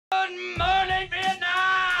morning,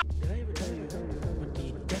 Vietnam! Did I ever tell you what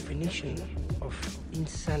the definition of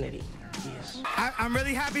insanity is? I'm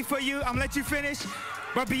really happy for you. I'm gonna let you finish.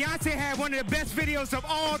 But Beyonce had one of the best videos of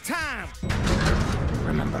all time.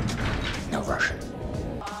 Remember, no Russian.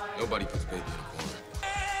 Nobody puts baby in a corner.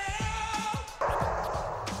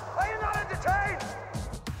 Are you not entertained?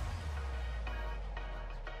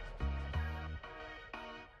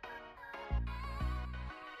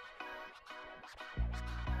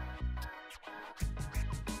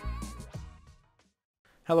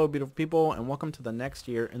 Hello beautiful people, and welcome to the next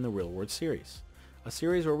year in the Real Awards series. A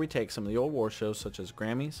series where we take some of the old award shows such as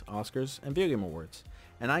Grammys, Oscars, and Video Game Awards,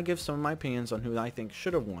 and I give some of my opinions on who I think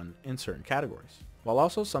should have won in certain categories, while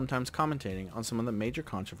also sometimes commentating on some of the major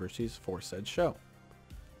controversies for said show.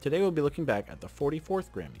 Today we'll be looking back at the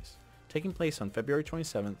 44th Grammys, taking place on February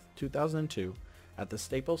 27th, 2002 at the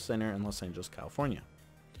Staples Center in Los Angeles, California.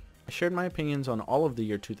 I shared my opinions on all of the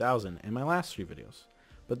year 2000 in my last 3 videos,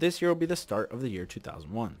 but this year will be the start of the year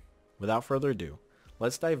 2001. Without further ado,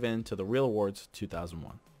 let's dive into the Real Awards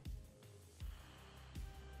 2001.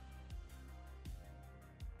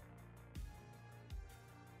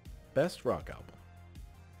 Best Rock Album.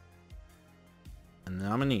 And the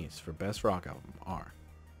nominees for Best Rock Album are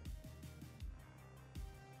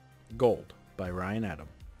Gold by Ryan Adams,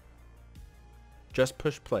 Just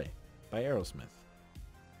Push Play by Aerosmith,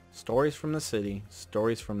 Stories from the City,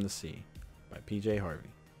 Stories from the Sea by PJ Harvey,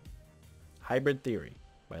 Hybrid Theory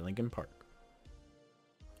by Linkin Park,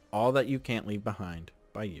 All That You Can't Leave Behind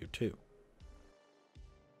by U2.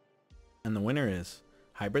 And the winner is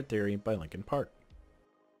Hybrid Theory by Linkin Park.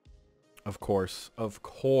 Of course,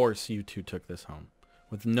 U2 took this home,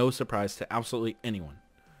 with no surprise to absolutely anyone.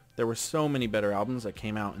 There were so many better albums that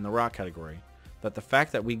came out in the rock category that the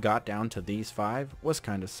fact that we got down to these 5 was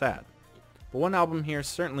kinda sad. But one album here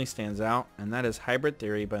certainly stands out, and that is Hybrid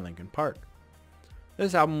Theory by Linkin Park.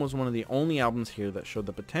 This album was one of the only albums here that showed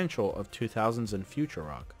the potential of 2000s and future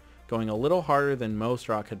rock, going a little harder than most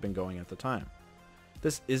rock had been going at the time.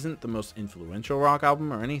 This isn't the most influential rock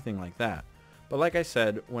album or anything like that, but like I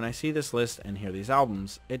said, when I see this list and hear these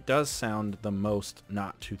albums, it does sound the most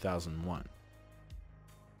not 2001.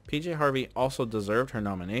 PJ Harvey also deserved her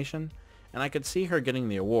nomination, and I could see her getting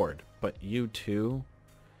the award, but U2?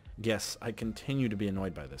 Yes, I continue to be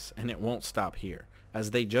annoyed by this, and it won't stop here,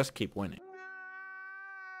 as they just keep winning.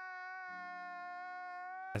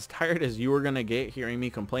 As tired as you are going to get hearing me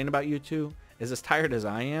complain about U2 is as tired as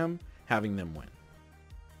I am having them win.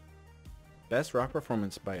 Best Rock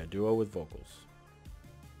Performance by a Duo with Vocals.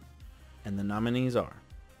 And the nominees are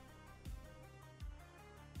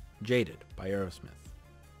Jaded by Aerosmith,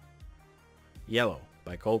 Yellow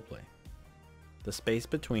by Coldplay, The Space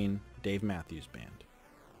Between Dave Matthews Band,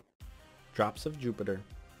 Drops of Jupiter,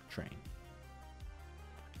 Train,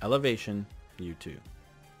 Elevation, U2.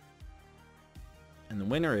 And the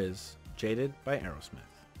winner is Jaded by Aerosmith.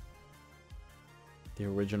 The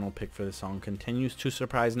original pick for the song continues to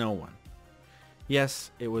surprise no one.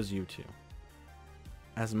 Yes, it was U2.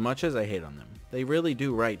 As much as I hate on them, they really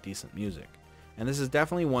do write decent music, and this is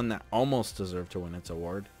definitely one that almost deserved to win its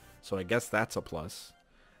award, so I guess that's a plus.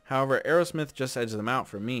 However, Aerosmith just edged them out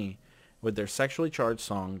for me with their sexually charged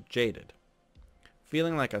song, Jaded.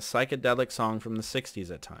 Feeling like a psychedelic song from the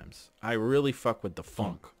 60s at times, I really fuck with the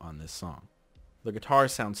funk on this song. The guitar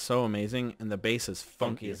sounds so amazing, and the bass is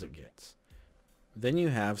funky as it gets. Then you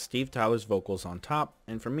have Steve Tyler's vocals on top,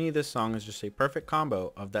 and for me this song is just a perfect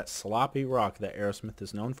combo of that sloppy rock that Aerosmith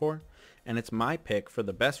is known for, and it's my pick for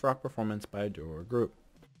the best rock performance by a duo or group.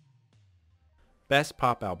 Best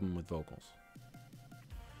Pop Album with Vocals.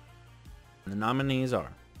 And the nominees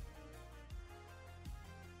are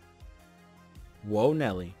Whoa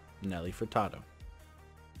Nelly, Nelly Furtado,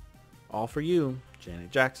 All For You,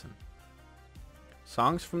 Janet Jackson,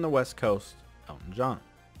 Songs from the West Coast, Elton John,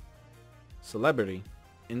 Celebrity,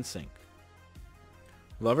 NSYNC,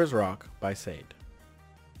 Lovers Rock by Sade.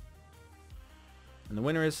 And the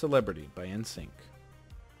winner is Celebrity by NSYNC.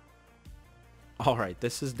 Alright,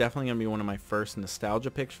 this is definitely going to be one of my first nostalgia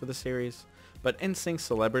picks for the series, but NSYNC's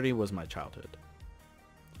Celebrity was my childhood.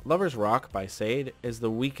 Lovers Rock by Sade is the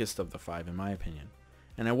weakest of the 5 in my opinion,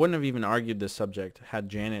 and I wouldn't have even argued this subject had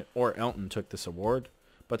Janet or Elton took this award,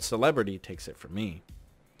 but Celebrity takes it for me.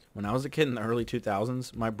 When I was a kid in the early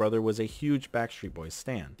 2000s, my brother was a huge Backstreet Boys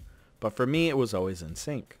stan, but for me it was always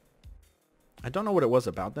NSYNC. I don't know what it was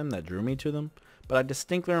about them that drew me to them, but I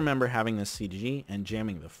distinctly remember having this CD and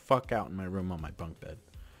jamming the fuck out in my room on my bunk bed,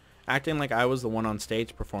 acting like I was the one on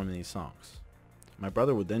stage performing these songs. My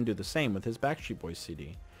brother would then do the same with his Backstreet Boys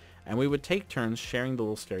CD, and we would take turns sharing the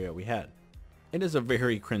little stereo we had. It is a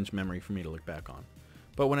very cringe memory for me to look back on,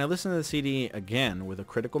 But when I listen to the CD again with a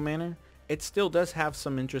critical manner, it still does have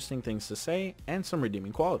some interesting things to say and some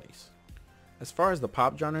redeeming qualities. As far as the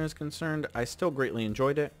pop genre is concerned, I still greatly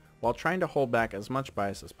enjoyed it, while trying to hold back as much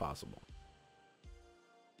bias as possible.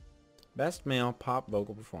 Best Male Pop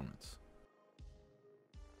Vocal Performance.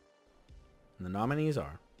 And the nominees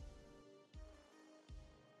are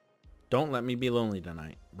Don't Let Me Be Lonely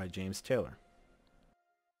Tonight by James Taylor,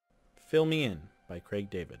 Fill Me In by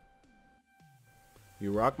Craig David,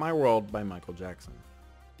 You Rock My World by Michael Jackson,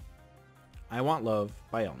 I Want Love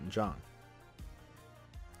by Elton John,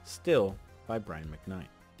 Still by Brian McKnight.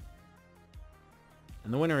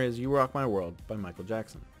 And the winner is You Rock My World by Michael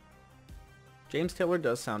Jackson. James Taylor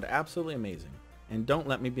does sound absolutely amazing, and Don't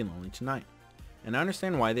Let Me Be Lonely Tonight. And I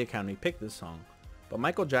understand why the Academy picked this song, but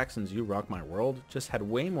Michael Jackson's You Rock My World just had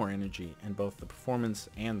way more energy in both the performance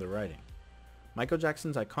and the writing. Michael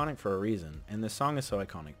Jackson's iconic for a reason, and this song is so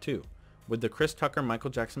iconic too, with the Chris Tucker Michael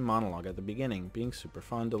Jackson monologue at the beginning being super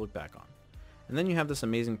fun to look back on. And then you have this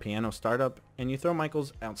amazing piano startup, and you throw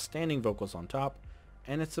Michael's outstanding vocals on top,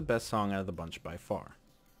 and it's the best song out of the bunch by far.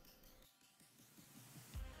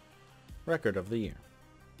 Record of the Year.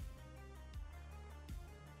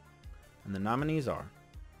 And the nominees are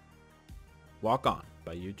Walk On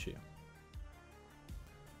by U2,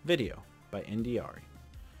 Video by Indy.Arie,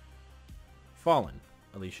 Fallen,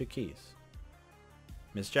 Alicia Keys,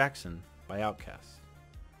 Miss Jackson by Outkast,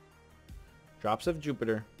 Drops of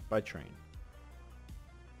Jupiter by Train.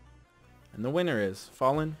 And the winner is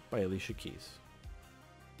Fallen by Alicia Keys.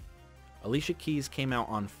 Alicia Keys came out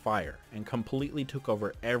on fire and completely took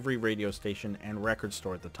over every radio station and record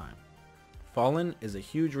store at the time. Fallen is a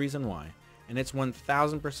huge reason why, and it's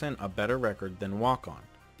 1000% a better record than Walk On,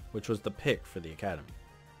 which was the pick for the Academy.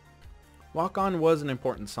 Walk On was an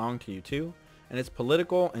important song to U2, and its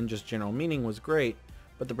political and just general meaning was great,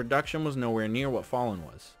 but the production was nowhere near what Fallen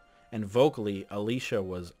was, and vocally Alicia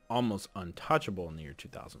was almost untouchable in the year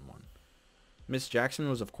 2001. Miss Jackson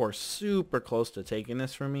was of course super close to taking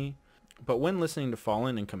this from me, but when listening to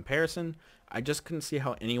Fallen in comparison, I just couldn't see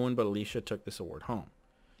how anyone but Alicia took this award home.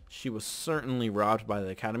 She was certainly robbed by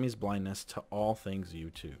the Academy's blindness to all things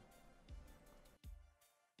U2.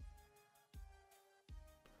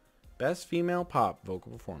 Best Female Pop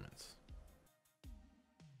Vocal Performance.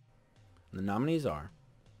 The nominees are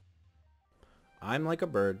I'm Like a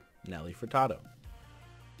Bird, Nelly Furtado,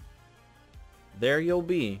 There You'll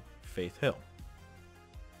Be, Faith Hill,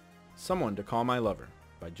 Someone to Call My Lover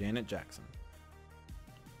by Janet Jackson,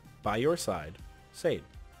 By Your Side, Sade,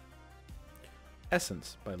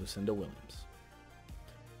 Essence by Lucinda Williams.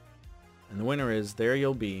 And the winner is There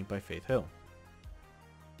You'll Be by Faith Hill.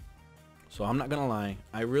 So I'm not gonna lie,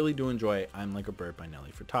 I really do enjoy I'm Like a Bird by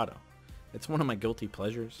Nelly Furtado. It's one of my guilty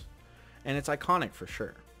pleasures, and it's iconic for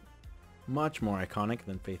sure. Much more iconic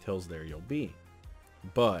than Faith Hill's There You'll Be.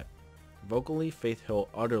 But vocally, Faith Hill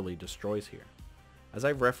utterly destroys here. As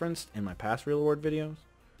I've referenced in my past Real Award videos,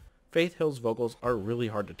 Faith Hill's vocals are really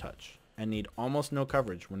hard to touch and need almost no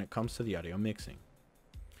coverage when it comes to the audio mixing.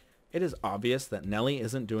 It is obvious that Nelly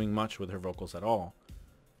isn't doing much with her vocals at all.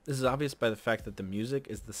 This is obvious by the fact that the music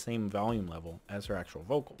is the same volume level as her actual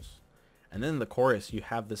vocals. And then in the chorus you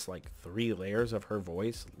have this like 3 layers of her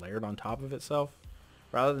voice layered on top of itself,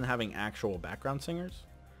 rather than having actual background singers.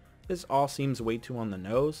 This all seems way too on the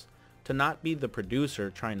nose to not be the producer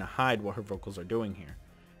trying to hide what her vocals are doing here,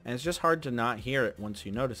 and it's just hard to not hear it once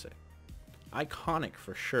you notice it. Iconic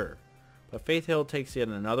for sure, but Faith Hill takes yet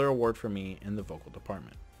another award for me in the vocal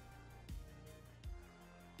department.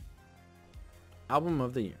 Album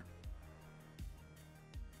of the Year.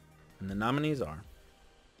 And the nominees are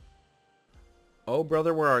Oh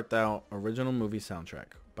Brother Where Art Thou Original Movie Soundtrack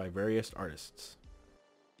by various artists,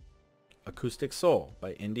 Acoustic Soul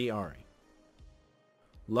by Indy.Arie,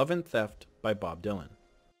 Love and Theft by Bob Dylan,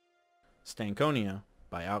 Stankonia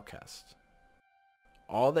by Outkast,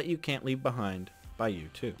 All That You Can't Leave Behind by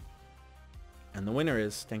U2. And the winner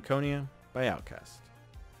is Stankonia by Outkast.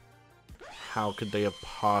 How could they have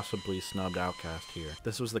possibly snubbed Outkast here?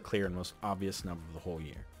 This was the clear and most obvious snub of the whole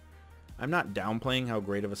year. I'm not downplaying how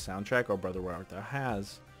great of a soundtrack Oh Brother Where Art Thou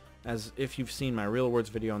has, as if you've seen my Real Awards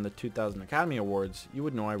video on the 2000 Academy Awards, you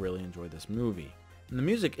would know I really enjoy this movie. And the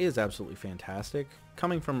music is absolutely fantastic,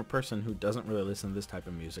 coming from a person who doesn't really listen to this type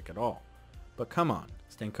of music at all. But come on,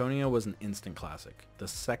 Stankonia was an instant classic, the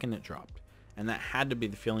second it dropped, and that had to be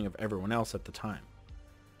the feeling of everyone else at the time.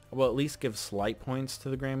 I will at least give slight points to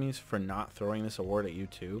the Grammys for not throwing this award at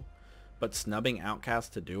U2, but snubbing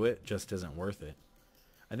Outkast to do it just isn't worth it.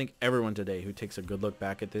 I think everyone today who takes a good look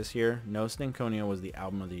back at this year knows Stankonia was the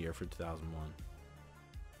album of the year for 2001.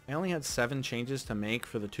 I only had 7 changes to make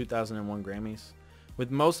for the 2001 Grammys, with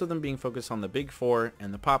most of them being focused on the big four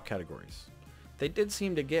and the pop categories. They did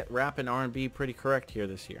seem to get rap and R&B pretty correct here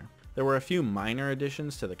this year. There were a few minor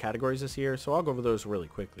additions to the categories this year, so I'll go over those really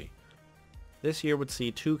quickly. This year would see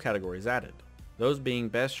 2 categories added, those being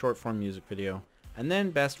Best Short Form Music Video, and then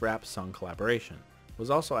Best Rap Song Collaboration was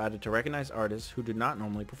also added to recognize artists who did not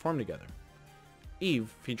normally perform together.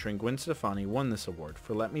 Eve, featuring Gwen Stefani, won this award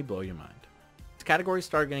for Let Me Blow Your Mind. These categories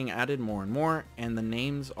start getting added more and more, and the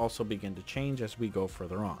names also begin to change as we go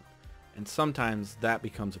further on, and sometimes that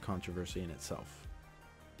becomes a controversy in itself.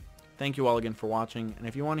 Thank you all again for watching, and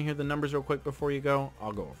if you want to hear the numbers real quick before you go,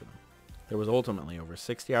 I'll go over them. There was ultimately over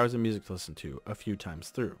 60 hours of music to listen to a few times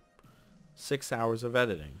through, 6 hours of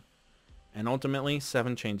editing, and ultimately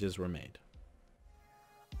 7 changes were made.